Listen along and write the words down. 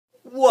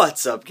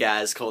What's up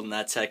guys, Colton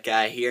that Tech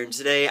Guy here, and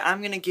today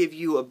I'm going to give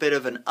you a bit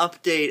of an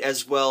update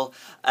as well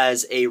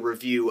as a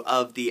review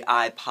of the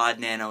iPod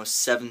Nano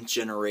 7th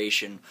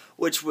generation,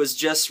 which was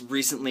just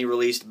recently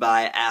released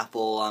by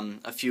Apple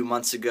a few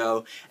months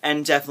ago,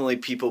 and definitely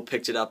people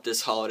picked it up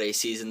this holiday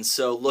season,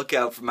 so look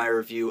out for my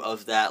review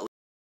of that.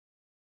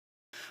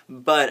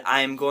 But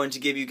I'm going to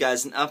give you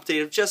guys an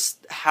update of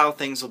just how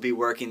things will be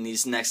working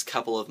these next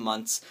couple of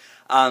months.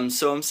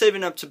 So I'm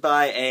saving up to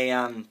buy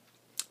a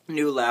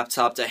new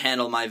laptop to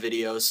handle my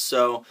videos,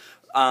 so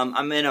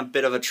I'm in a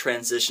bit of a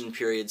transition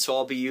period, so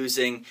I'll be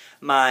using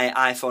my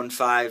iPhone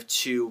 5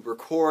 to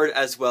record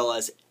as well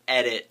as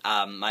edit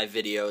my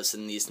videos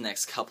in these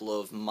next couple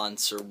of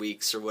months or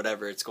weeks or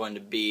whatever it's going to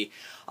be.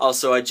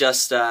 Also, I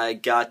just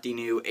got the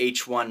new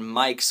H1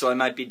 mic, so I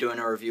might be doing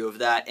a review of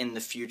that in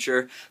the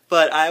future,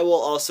 but I will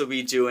also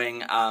be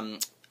doing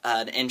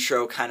an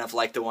intro kind of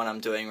like the one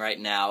I'm doing right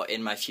now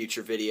in my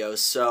future videos,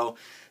 so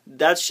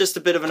that's just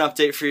a bit of an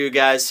update for you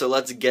guys, so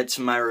let's get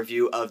to my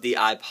review of the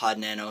iPod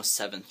Nano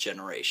 7th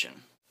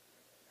generation.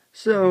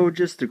 So,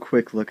 just a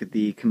quick look at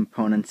the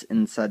components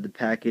inside the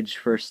package.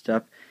 First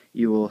up,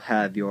 you will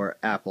have your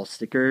Apple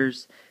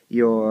stickers,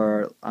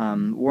 your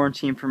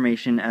warranty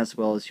information, as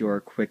well as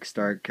your quick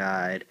start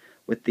guide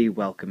with the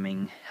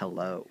welcoming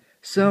hello.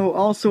 So,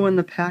 also in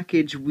the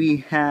package, we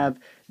have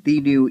the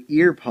new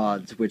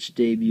EarPods, which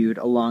debuted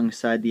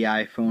alongside the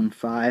iPhone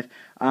 5.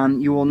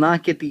 You will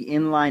not get the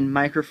inline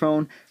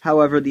microphone,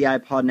 however, the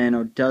iPod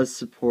Nano does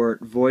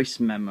support voice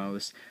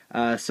memos,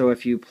 so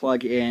if you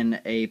plug in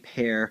a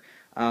pair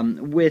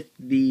with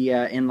the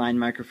inline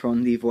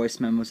microphone, the Voice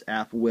Memos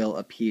app will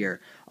appear.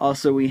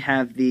 Also, we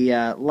have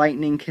the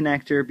Lightning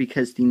connector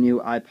because the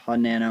new iPod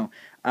Nano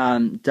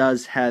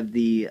does have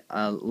the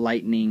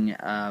Lightning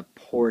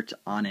port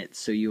on it,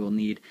 so you will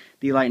need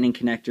the Lightning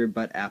connector,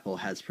 but Apple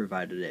has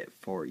provided it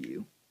for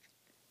you.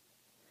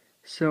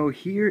 So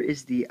here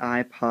is the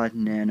iPod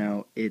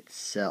Nano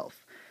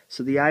itself.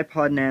 So the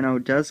iPod Nano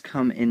does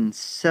come in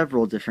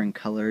several different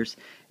colors,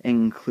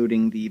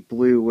 including the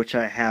blue, which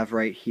I have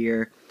right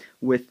here,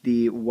 with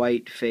the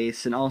white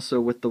face, and also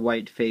with the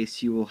white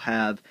face you will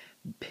have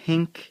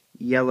pink,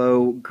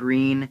 yellow,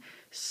 green,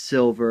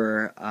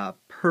 silver,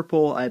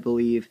 purple, I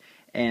believe,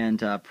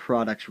 and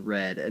product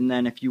red. And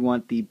then if you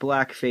want the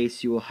black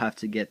face, you will have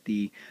to get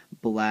the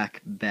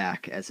black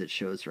back, as it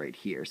shows right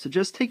here. So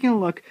just taking a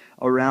look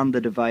around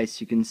the device,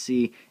 you can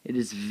see it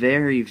is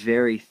very,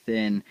 very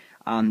thin.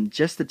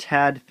 Just a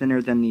tad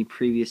thinner than the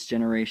previous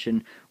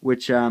generation,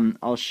 which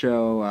I'll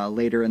show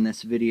later in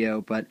this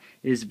video, but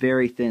it is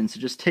very thin.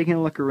 So just taking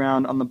a look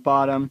around, on the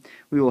bottom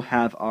we will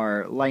have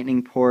our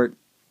Lightning port,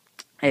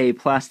 a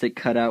plastic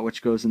cutout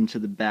which goes into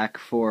the back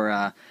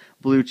for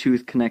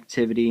Bluetooth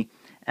connectivity,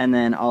 and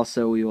then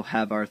also we will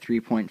have our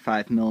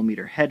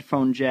 3.5mm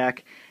headphone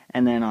jack.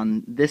 And then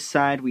on this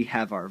side we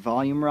have our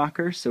volume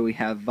rocker, so we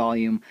have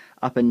volume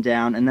up and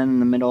down, and then in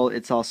the middle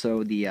it's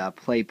also the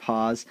play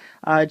pause,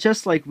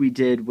 just like we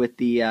did with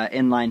the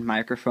inline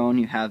microphone.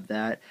 You have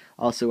that.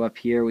 Also up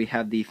here we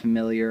have the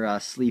familiar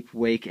sleep,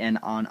 wake, and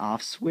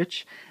on-off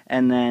switch,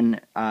 and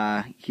then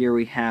here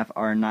we have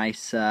our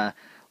nice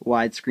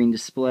widescreen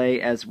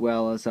display, as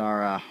well as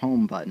our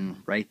home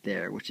button right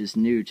there, which is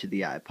new to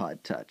the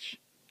iPod Touch.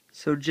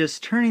 So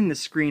just turning the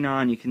screen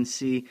on, you can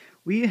see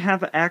we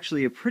have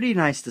actually a pretty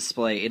nice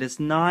display. It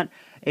is not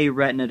a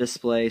Retina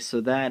display,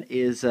 so that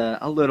is a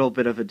little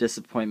bit of a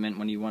disappointment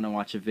when you want to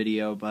watch a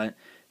video, but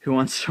who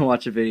wants to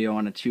watch a video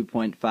on a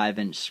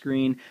 2.5-inch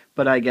screen?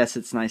 But I guess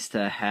it's nice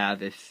to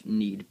have if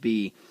need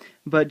be.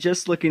 But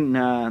just looking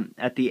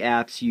at the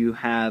apps, you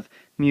have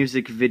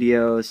music,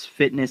 videos,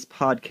 fitness,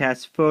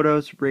 podcasts,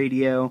 photos,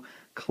 radio,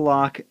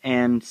 clock,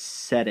 and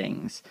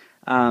settings.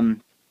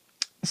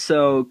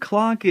 So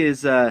clock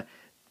is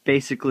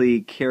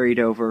basically carried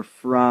over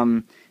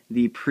from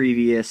the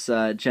previous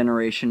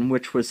generation,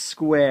 which was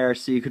square,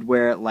 so you could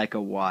wear it like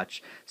a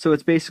watch. So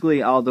it's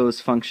basically all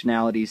those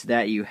functionalities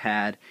that you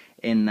had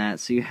in that.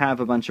 So you have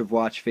a bunch of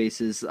watch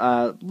faces,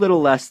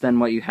 little less than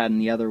what you had in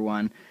the other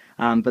one,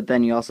 but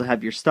then you also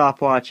have your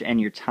stopwatch and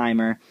your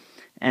timer,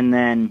 and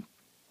then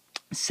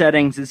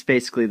settings is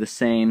basically the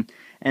same.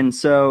 And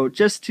so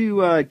just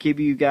to give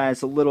you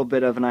guys a little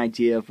bit of an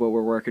idea of what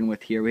we're working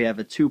with here, we have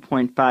a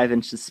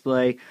 2.5-inch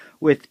display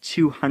with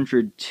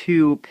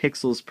 202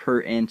 pixels per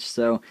inch,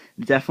 so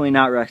definitely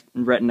not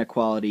Retina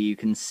quality. You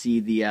can see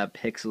the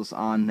pixels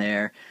on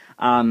there.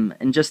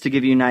 And just to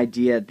give you an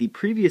idea, the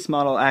previous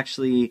model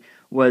actually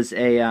was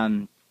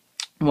a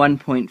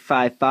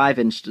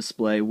 1.55-inch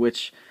display,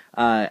 which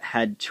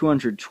had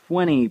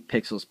 220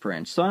 pixels per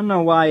inch. So I don't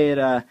know why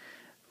it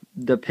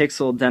the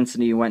pixel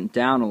density went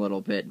down a little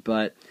bit,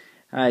 but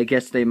I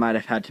guess they might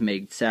have had to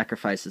make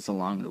sacrifices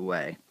along the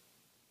way.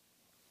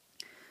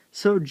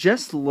 So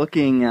just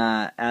looking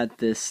at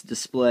this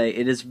display,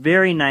 it is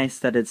very nice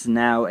that it's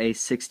now a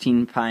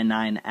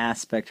 16:9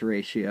 aspect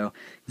ratio. You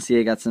can see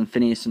I got some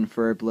Phineas and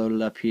Ferb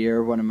loaded up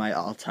here, one of my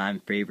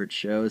all-time favorite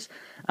shows.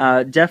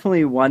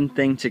 Definitely one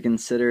thing to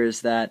consider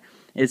is that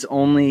it's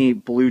only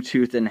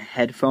Bluetooth and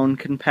headphone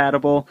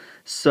compatible,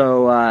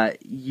 so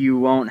you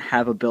won't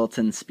have a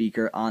built-in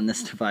speaker on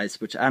this device,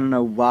 which I don't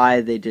know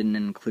why they didn't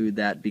include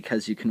that,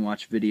 because you can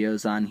watch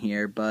videos on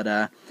here,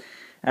 but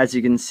as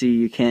you can see,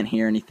 you can't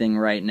hear anything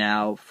right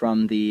now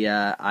from the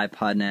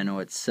iPod Nano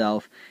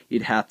itself.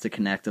 You'd have to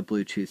connect a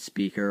Bluetooth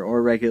speaker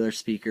or regular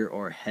speaker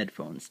or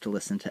headphones to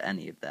listen to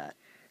any of that.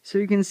 So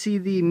you can see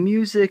the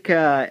music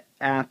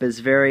app is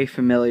very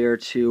familiar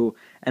to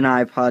an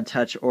iPod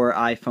Touch or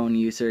iPhone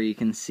user. You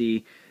can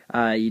see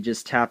you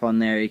just tap on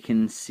there, you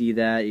can see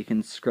that, you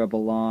can scrub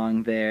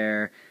along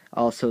there.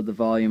 Also the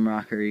volume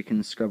rocker, you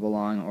can scrub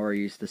along or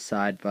use the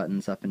side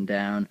buttons up and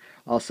down.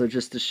 Also,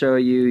 just to show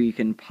you, you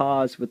can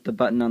pause with the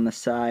button on the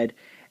side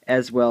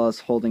as well as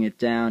holding it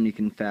down. You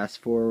can fast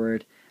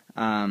forward.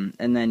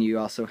 And then you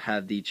also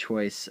have the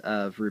choice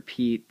of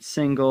repeat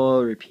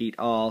single, repeat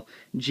all,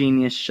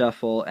 Genius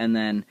Shuffle, and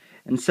then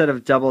instead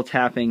of double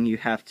tapping, you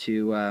have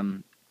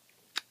to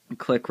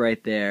click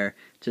right there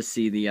to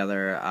see the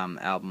other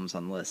albums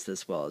on the list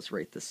as well as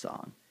rate the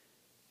song.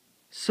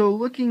 So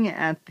looking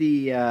at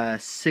the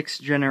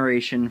 6th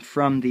generation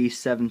from the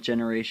 7th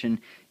generation,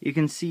 you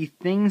can see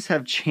things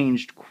have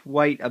changed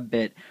quite a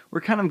bit.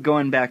 We're kind of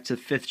going back to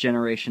 5th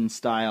generation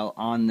style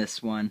on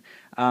this one,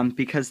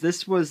 because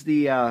this was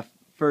the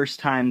first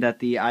time that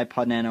the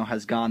iPod Nano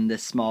has gone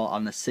this small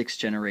on the 6th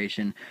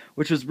generation,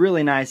 which was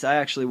really nice. I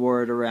actually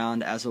wore it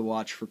around as a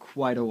watch for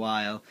quite a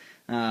while.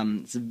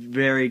 It's a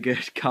very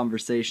good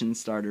conversation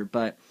starter,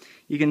 but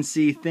you can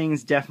see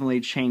things definitely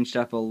changed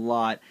up a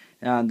lot.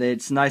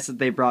 It's nice that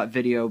they brought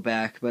video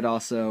back, but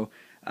also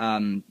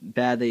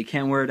bad that you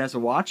can't wear it as a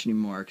watch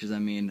anymore, because I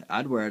mean,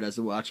 I'd wear it as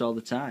a watch all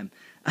the time.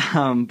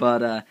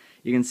 But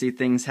you can see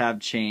things have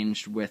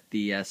changed with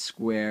the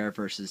square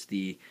versus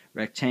the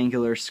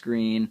rectangular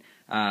screen.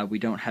 We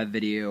don't have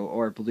video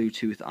or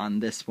Bluetooth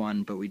on this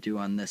one, but we do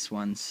on this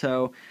one.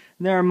 So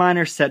there are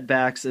minor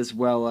setbacks as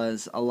well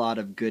as a lot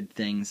of good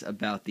things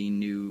about the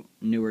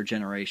newer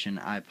generation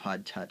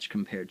iPod Touch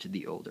compared to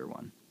the older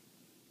one.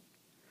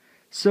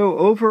 So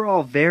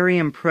overall, very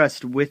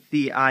impressed with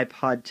the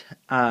iPod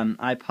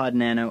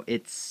Nano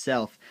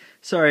itself.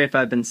 Sorry if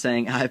I've been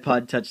saying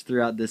iPod Touch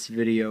throughout this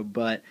video,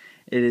 but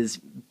it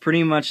is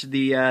pretty much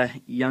the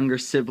younger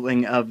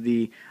sibling of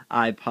the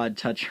iPod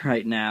Touch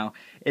right now.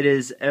 It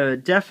is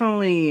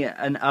definitely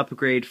an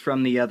upgrade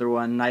from the other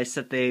one. Nice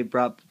that they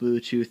brought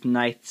Bluetooth,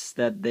 nice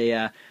that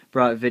they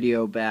brought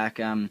video back.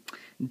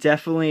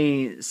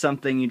 Definitely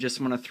something you just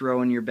want to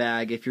throw in your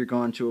bag if you're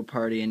going to a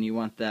party and you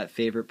want that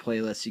favorite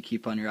playlist you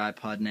keep on your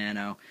iPod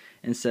Nano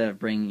instead of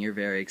bringing your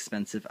very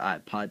expensive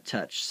iPod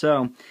Touch.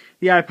 So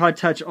the iPod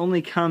Touch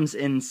only comes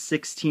in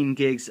 16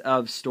 gigs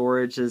of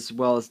storage, as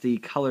well as the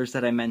colors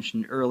that I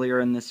mentioned earlier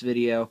in this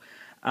video.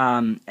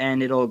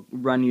 And it'll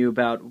run you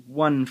about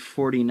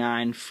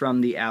 $149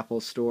 from the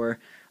Apple Store.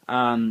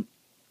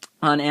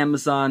 On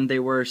Amazon, they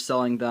were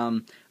selling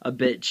them a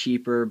bit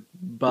cheaper,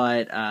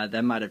 but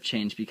that might have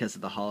changed because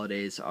the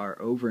holidays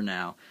are over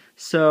now.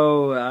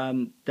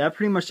 So that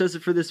pretty much does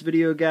it for this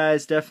video,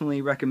 guys.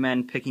 Definitely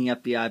recommend picking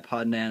up the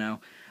iPod Nano.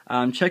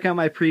 Check out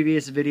my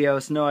previous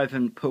videos. No, I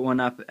haven't put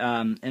one up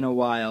in a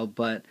while,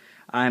 but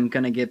I'm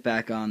going to get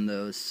back on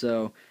those.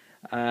 So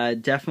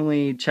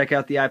definitely check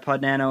out the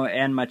iPod Nano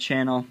and my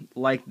channel.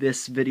 Like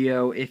this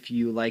video if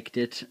you liked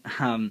it.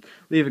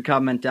 Leave a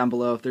comment down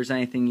below if there's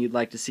anything you'd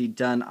like to see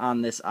done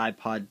on this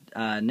iPod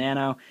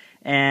Nano.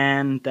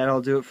 And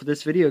that'll do it for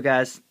this video,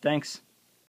 guys. Thanks.